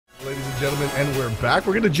gentlemen, and we're back.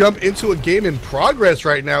 We're going to jump into a game in progress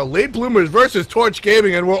right now. Late Bloomers versus Torch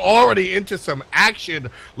Gaming, and we're already into some action.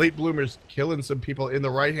 Late Bloomers killing some people in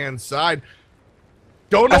the right-hand side.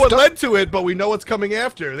 Don't know what led to it, but we know what's coming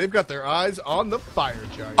after. They've got their eyes on the Fire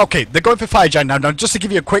Giant. Okay, they're going for Fire Giant now. Now, just to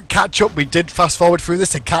give you a quick catch-up, we did fast-forward through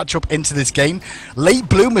this to catch up into this game. Late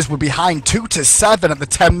Bloomers were behind 2-7 at the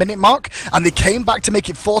 10-minute mark, and they came back to make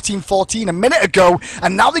it 14-14 a minute ago,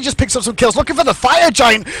 and now they just picked up some kills looking for the Fire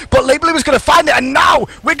Giant, but Late Bloomers going to find it, and now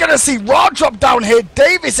we're going to see Raw drop down here.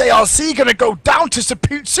 Davis ARC going to go down to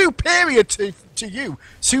superior to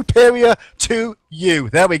you.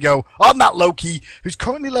 There we go. On that Loki, who's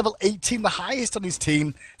currently level 18, the highest on his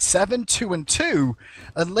team, 7-2-2.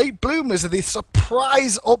 And Late Bloomers are the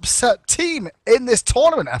surprise upset team in this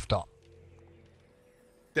tournament, F-Dot.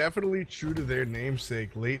 Definitely true to their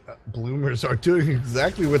namesake. Late Bloomers are doing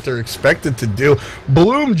exactly what they're expected to do.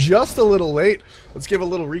 Bloom just a little late. Let's give a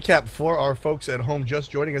little recap for our folks at home just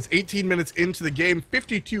joining us. 18 minutes into the game,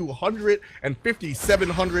 5,200 and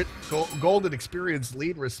 5,700 gold and experience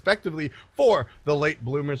lead respectively for the Late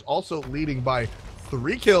Bloomers, also leading by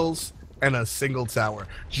 3 kills and a single tower.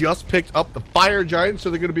 Just picked up the Fire Giant,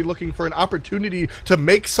 so they're going to be looking for an opportunity to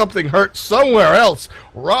make something hurt somewhere else.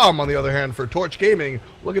 Rom, on the other hand, for Torch Gaming,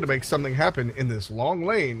 looking to make something happen in this long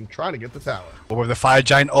lane, trying to get the tower. Well, with the Fire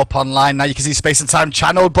Giant up online, now you can see Space and Time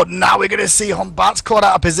channeled, but now we're going to see Humbat's caught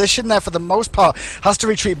out of position there for the most part. Has to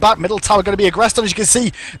retreat back. Middle tower going to be aggressed on, as you can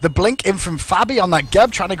see. The blink in from Fabi on that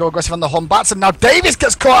Geb, trying to go aggressive on the Humbats, and now Davis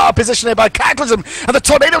gets caught out of position here by Cataclysm, and the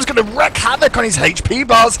Tornado's going to wreak havoc on his HP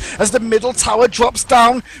bars as the middle tower drops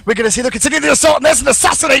down. We're going to see them continue the assault, and there's an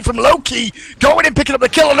assassinate from Loki, going in, picking up the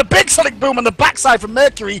kill on a big Sonic Boom on the backside from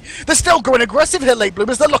Mercury. They're still going aggressive here, Late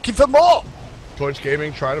Bloomers. They're looking for more. Torch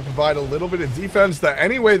Gaming trying to provide a little bit of defense that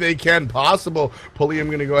any way they can possible. Pulliam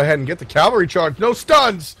going to go ahead and get the cavalry charge. No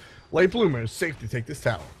stuns. Late Bloomers safe to take this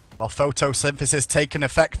tower. Well, photosynthesis taking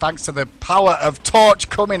effect thanks to the power of Torch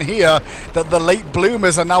coming here, that the Late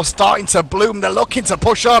Bloomers are now starting to bloom. They're looking to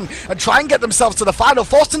push on and try and get themselves to the final,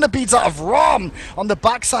 forcing the beads out of Rom on the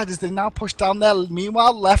backside as they now push down there.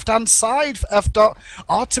 Meanwhile, left-hand side, F-Dot,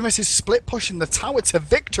 Artemis is split pushing the tower to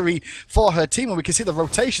victory for her team, and we can see the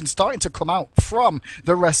rotation starting to come out from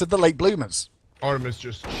the rest of the Late Bloomers. Artemis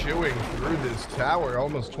just chewing through this tower.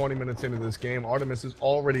 Almost 20 minutes into this game, Artemis is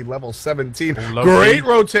already level 17. Great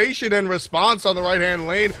rotation and response on the right-hand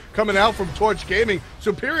lane coming out from Torch Gaming.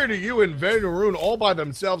 Superior to you and Venaroon all by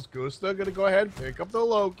themselves. Gusta going to go ahead and pick up the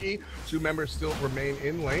Loki. 2 members still remain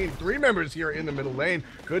in lane. 3 members here in the middle lane.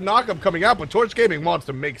 Good knockup coming out, but Torch Gaming wants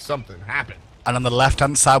to make something happen. And on the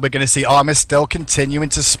left-hand side, we're going to see Artemis still continuing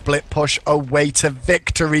to split push away to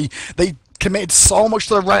victory. They committed so much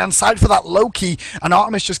to the right-hand side for that Loki, and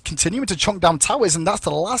Artemis just continuing to chunk down towers, and that's the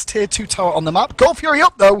last tier 2 tower on the map. Gold Fury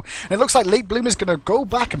up though, and it looks like Late Bloomers going to go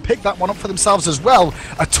back and pick that one up for themselves as well.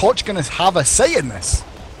 A Torch going to have a say in this.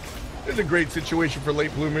 It's a great situation for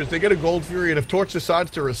Late Bloomers. They get a Gold Fury, and if Torch decides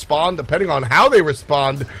to respond, depending on how they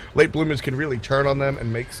respond, Late Bloomers can really turn on them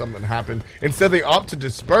and make something happen. Instead, they opt to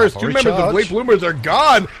disperse. 2 members of Late Bloomers are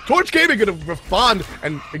gone. Torch Gaming going to respond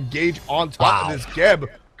and engage on top of this Geb.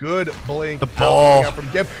 Good blink. The ball. Out from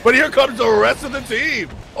Geb. But here comes the rest of the team.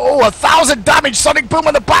 Oh, 1,000 damage. Sonic Boom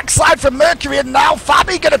on the backside from Mercury, and now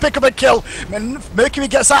Fabi going to pick up a kill. Mercury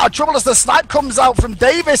gets out of trouble as the snipe comes out from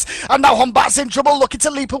Davis, and now Humbat's in trouble, looking to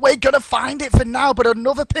leap away. Going to find it for now, but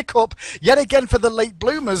another pickup yet again for the Late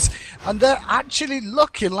Bloomers, and they're actually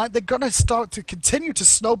looking like they're going to start to continue to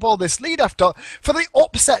snowball this lead after for the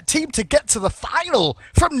upset team to get to the final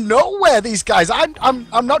from nowhere. These guys, I'm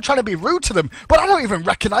not trying to be rude to them, but I don't even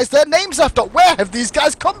recognize their names after. Where have these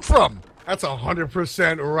guys come from? That's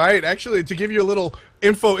 100% right. Actually, to give you a little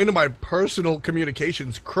info into my personal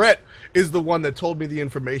communications, Kret is the one that told me the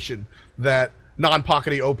information that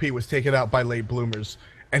non-pockety OP was taken out by Late Bloomers.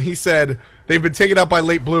 And he said, they've been taken out by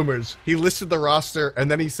Late Bloomers. He listed the roster, and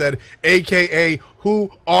then he said, AKA, who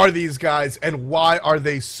are these guys, and why are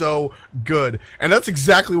they so good? And that's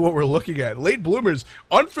exactly what we're looking at. Late Bloomers,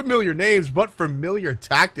 unfamiliar names, but familiar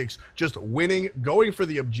tactics. Just winning, going for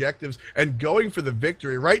the objectives, and going for the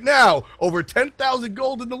victory. Right now, over 10,000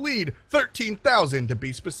 gold in the lead, 13,000 to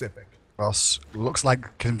be specific. Well, looks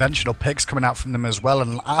like conventional picks coming out from them as well,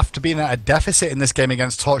 and after being at a deficit in this game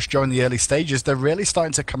against Torch during the early stages, they're really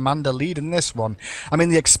starting to command a lead in this one. I mean,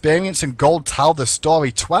 the experience and gold tell the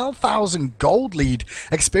story. 12,000 gold lead,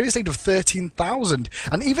 experience lead of 13,000,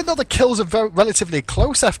 and even though the kills are relatively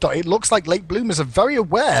close, F-Dot, it looks like Late Bloomers are very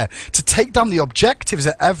aware to take down the objectives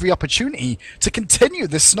at every opportunity to continue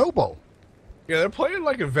this snowball. Yeah, they're playing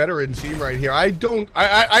like a veteran team right here.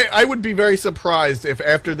 I would be very surprised if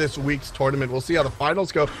after this week's tournament, we'll see how the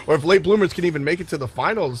finals go, or if late bloomers can even make it to the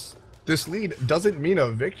finals. This lead doesn't mean a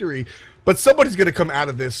victory, but somebody's going to come out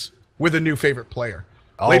of this with a new favorite player.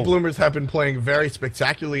 Oh. Late bloomers have been playing very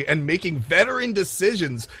spectacularly and making veteran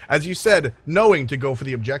decisions, as you said, knowing to go for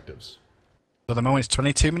the objectives. So the moment it's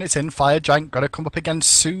 22 minutes in, Fire Giant got to come up again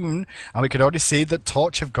soon, and we could already see that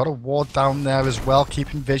Torch have got a ward down there as well,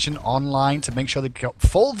 keeping vision online to make sure they've got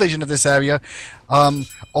full vision of this area.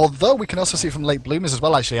 Although we can also see from late bloomers as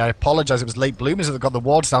well, actually, I apologize, it was late bloomers that got the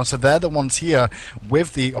wards down, so they're the ones here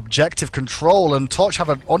with the objective control, and Torch have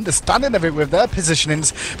an understanding of it with their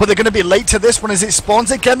positionings, but they're going to be late to this one as it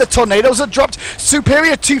spawns again. The tornadoes are dropped.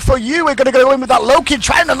 Superior 2 for you. We're going to go in with that Loki,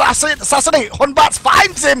 trying to assassinate. Hunbats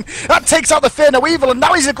finds him. That takes out the Fear No Evil, and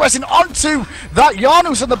now he's aggressing onto that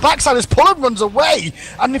Yarnus on the backside as Pullen runs away,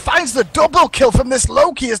 and he finds the double kill from this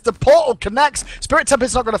Loki as the portal connects. Spirit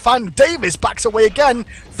Tempest's not going to find Davis, backs away again.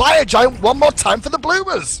 Fire Giant one more time for the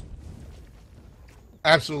bloomers.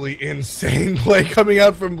 Absolutely insane play coming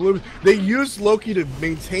out from Bloomers. They used Loki to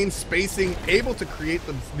maintain spacing, able to create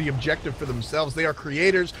the objective for themselves. They are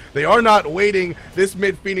creators. They are not waiting. This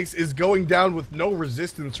mid Phoenix is going down with no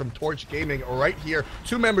resistance from Torch Gaming right here.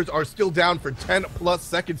 2 members are still down for 10 plus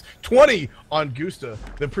seconds. 20 on Gusta.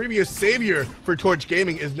 The previous savior for Torch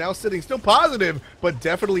Gaming is now sitting still positive, but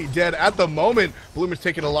definitely dead at the moment. Bloomers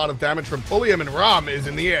taking a lot of damage from Pulliam, and Ram is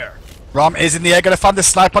in the air. Ram is in the air, going to find the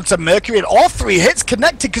snipe onto Mercury, and all 3 hits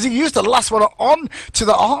connected because he used the last one on to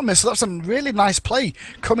the armor. So that's a really nice play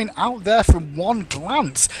coming out there from one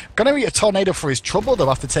glance. Going to be a tornado for his trouble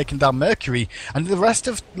though after taking down Mercury, and the rest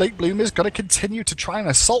of late bloomers got to continue to try and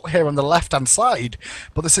assault here on the left hand side.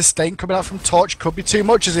 But the sustain coming out from Torch could be too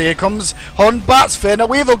much as here comes Hunbats. Fear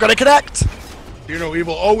No Evil going to connect. Fear No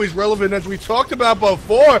Evil always relevant as we talked about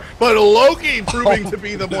before, but Loki proving to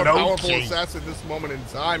be the more powerful assassin this moment in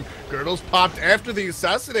time. Girdles popped after the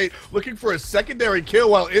assassinate, looking for a secondary kill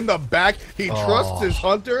while in the back. He trusts his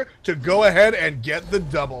hunter to go ahead and get the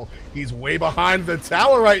double. He's way behind the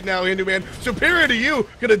tower right now, Hinduman. Superior to you,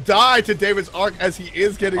 gonna die to David's arc as he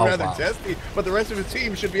is getting rather testy, but the rest of his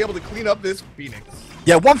team should be able to clean up this Phoenix.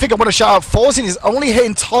 Yeah, one thing I want to shout out, Forzin is only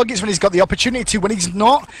hitting targets when he's got the opportunity to. When he's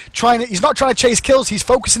not trying to chase kills, he's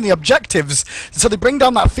focusing the objectives. So they bring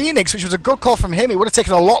down that Phoenix, which was a good call from him. It would have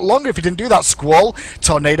taken a lot longer if he didn't do that. Squall,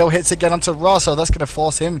 Tornado hits again onto Ross, so that's going to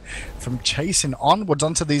force him from chasing onwards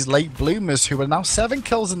onto these late bloomers who are now 7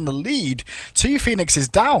 kills in the lead. 2 Phoenixes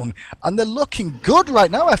down, and they're looking good right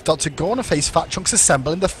now, F-Dot, to go on and face Fat Chunks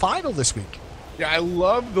Assemble in the final this week. Yeah, I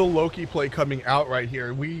love the Loki play coming out right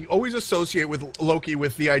here. We always associate with Loki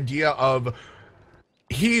with the idea of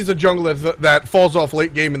he's a jungler that falls off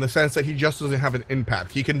late game in the sense that he just doesn't have an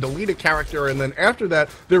impact. He can delete a character, and then after that,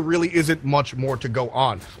 there really isn't much more to go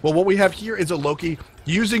on. Well, what we have here is a Loki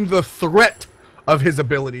using the threat of his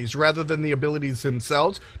abilities rather than the abilities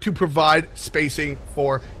themselves to provide spacing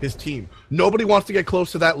for his team. Nobody wants to get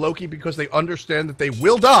close to that Loki because they understand that they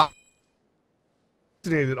will die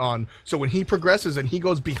on. So when he progresses and he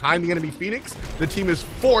goes behind the enemy Phoenix, the team is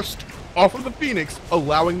forced off of the Phoenix,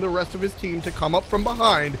 allowing the rest of his team to come up from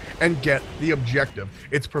behind and get the objective.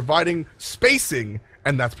 It's providing spacing,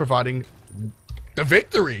 and that's providing the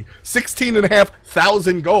victory.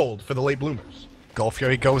 16,500 gold for the late bloomers. Gold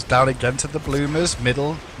Fury goes down again to the bloomers.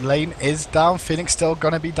 Middle lane is down. Phoenix still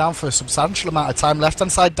going to be down for a substantial amount of time. Left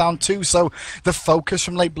hand side down too. So the focus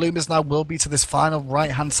from late bloomers now will be to this final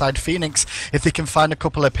right hand side Phoenix. If they can find a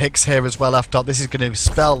couple of picks here as well after, this is going to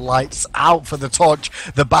spell lights out for the Torch.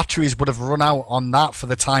 The batteries would have run out on that for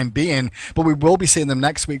the time being, but we will be seeing them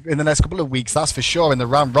next week, in the next couple of weeks, that's for sure, in the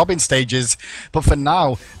round robin stages. But for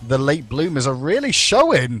now, the late bloomers are really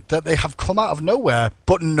showing that they have come out of nowhere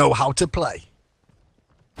but know how to play.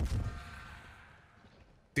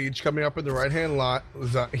 Siege coming up in the right-hand lot.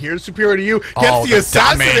 Here's Superior to you. Gets the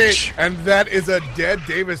assassinate, and that is a dead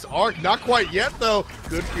Davis arc. Not quite yet, though.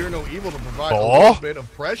 Good Fear No Evil to provide a little bit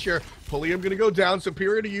of pressure. Pulliam going to go down.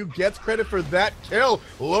 Superior to you gets credit for that kill.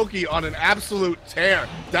 Loki on an absolute tear.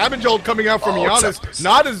 Damage ult coming out from Giannis.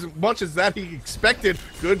 Not as much as that he expected.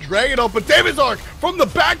 Good Dragon ult, but Davis arc from the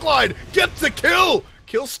backline gets the kill.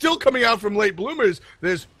 Kill still coming out from late bloomers.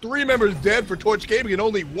 There's 3 members dead for Torch Gaming and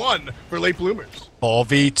only 1 for late bloomers.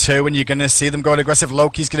 4v2, and you're going to see them going aggressive.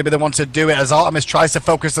 Loki's going to be the one to do it as Artemis tries to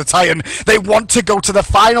focus the Titan. They want to go to the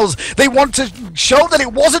finals. They want to show that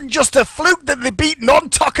it wasn't just a fluke that they beat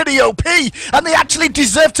non-Tokeny OP, and they actually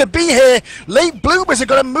deserve to be here. Late bloomers are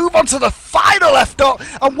going to move on to the final F-Dot,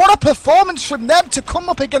 and what a performance from them to come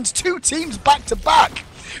up against 2 teams back-to-back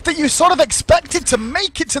that you sort of expected to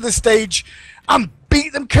make it to the stage and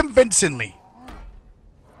beat them convincingly.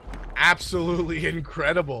 absolutely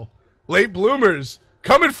incredible. Late bloomers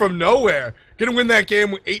coming from nowhere. Gonna win that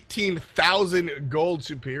game with 18,000 gold,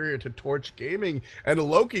 superior to Torch Gaming. And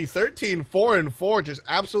Loki 13-4-4, just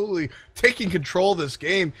absolutely taking control of this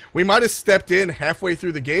game. We might have stepped in halfway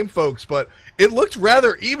through the game, folks, but it looked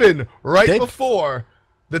rather even right before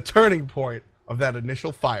the turning point of that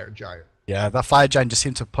initial fire giant. Yeah, that Fire Giant just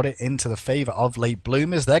seemed to put it into the favor of Late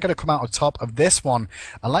Bloomers. They're going to come out on top of this one.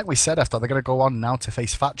 And like we said, after they're going to go on now to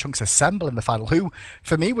face Fat Chunks Assemble in the final, who,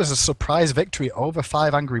 for me, was a surprise victory over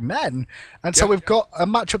 5 Angry Men. And so we've got a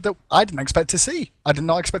matchup that I didn't expect to see. I did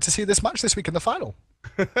not expect to see this match this week in the final.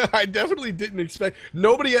 I definitely didn't expect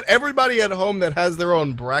everybody at home that has their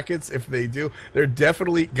own brackets, if they do, they're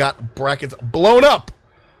definitely got brackets blown up.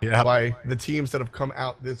 By the teams that have come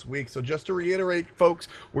out this week. So just to reiterate, folks,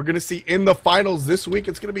 we're going to see in the finals this week,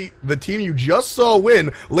 it's going to be the team you just saw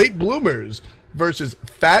win, Late Bloomers, versus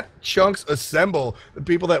Fat Chunks Assemble, the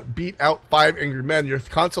people that beat out 5 Angry Men. Your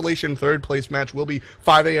consolation third place match will be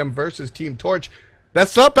 5 AM versus Team Torch.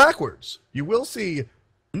 That's not backwards. You will see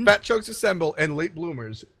Fat Chunks Assemble and Late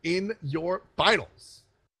Bloomers in your finals.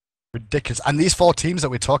 Ridiculous. And these 4 teams that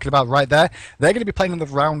we're talking about right there, they're going to be playing in the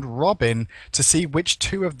round robin to see which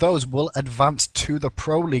 2 of those will advance to the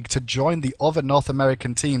Pro League to join the other North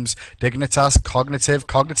American teams, Dignitas,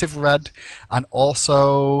 Cognitive Red, and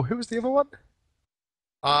also, who was the other one?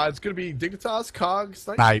 It's going to be Dignitas, Cog,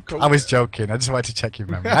 Snipe. I was joking. I just wanted to check your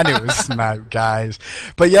memory. I knew it was Snipe, guys.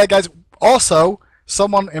 But yeah, guys, also,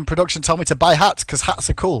 someone in production told me to buy hats because hats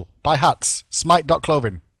are cool. Buy hats.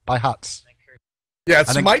 Smite.clothing. Buy hats. Yeah,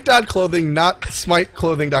 it's Smite.clothing, not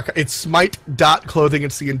SmiteClothing.com. It's Smite.clothing.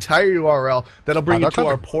 It's the entire URL. That'll bring you to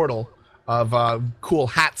our portal of cool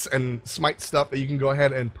hats and Smite stuff that you can go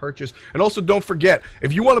ahead and purchase. And also, don't forget,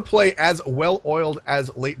 if you want to play as well-oiled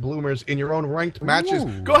as Late Bloomers in your own ranked matches,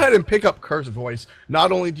 go ahead and pick up Curse Voice.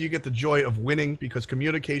 Not only do you get the joy of winning, because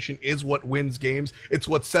communication is what wins games, it's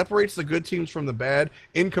what separates the good teams from the bad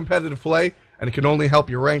in competitive play, and it can only help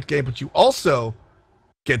your ranked game, but you also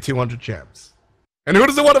get 200 gems. And who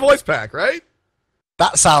doesn't want a voice pack, right?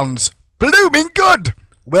 That sounds blooming good.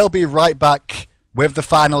 We'll be right back with the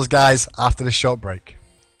finals, guys, after the short break.